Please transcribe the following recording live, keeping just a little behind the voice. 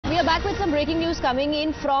are back with some breaking news coming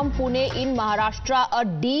in from Pune in Maharashtra. A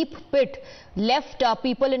deep pit left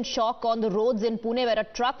people in shock on the roads in Pune, where a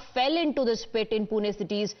truck fell into this pit in Pune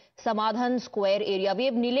city's Samadhan Square area. We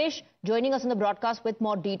have Nilesh joining us in the broadcast with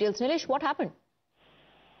more details. Nilesh, what happened?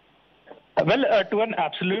 Well, to an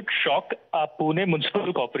absolute shock, Pune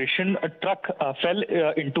Municipal Corporation truck fell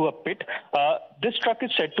into a pit. This truck is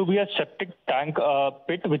said to be a septic tank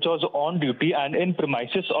pit which was on duty and in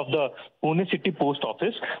premises of the Pune City Post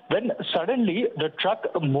Office. When suddenly the truck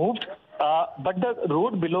moved, but the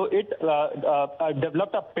road below it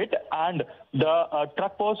developed a pit, and the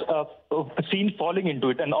truck was seen falling into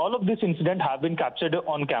it. And all of this incident have been captured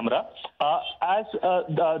on camera. As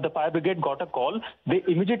the fire brigade got a call, they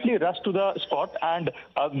immediately rushed to the spot and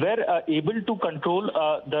were able to control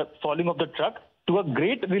the falling of the truck. To a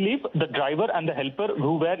great relief, the driver and the helper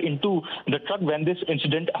who were into the truck when this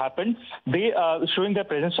incident happened, they, showing their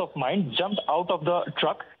presence of mind, jumped out of the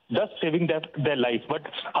truck, thus saving their life. But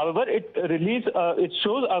however, it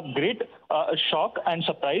shows a great shock and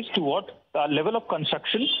surprise to what level of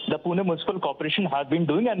construction the Pune Municipal Corporation has been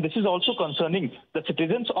doing, and this is also concerning the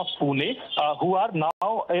citizens of Pune who are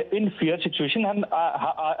now in fear situation and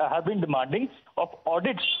have been demanding of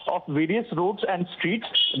audits of various roads and streets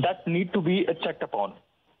that need to be checked upon.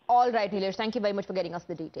 All right, Nilesh, thank you very much for getting us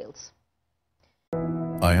the details.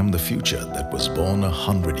 I am the future that was born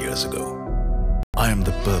 100 years ago. I am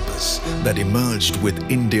the purpose that emerged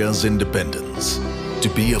with India's independence, to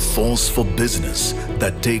be a force for business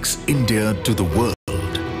that takes India to the world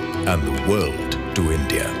and the world to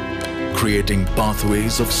India, creating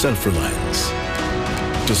pathways of self-reliance,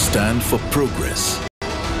 to stand for progress,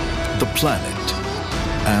 the planet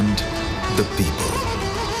and the people,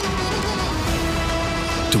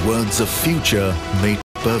 towards a future made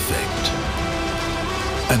perfect,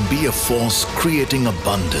 and be a force creating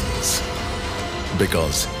abundance.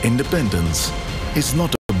 Because independence is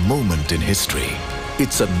not a moment in history,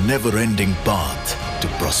 it's a never-ending path to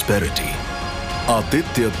prosperity.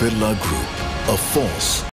 Aditya Birla Group, a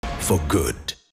force for good.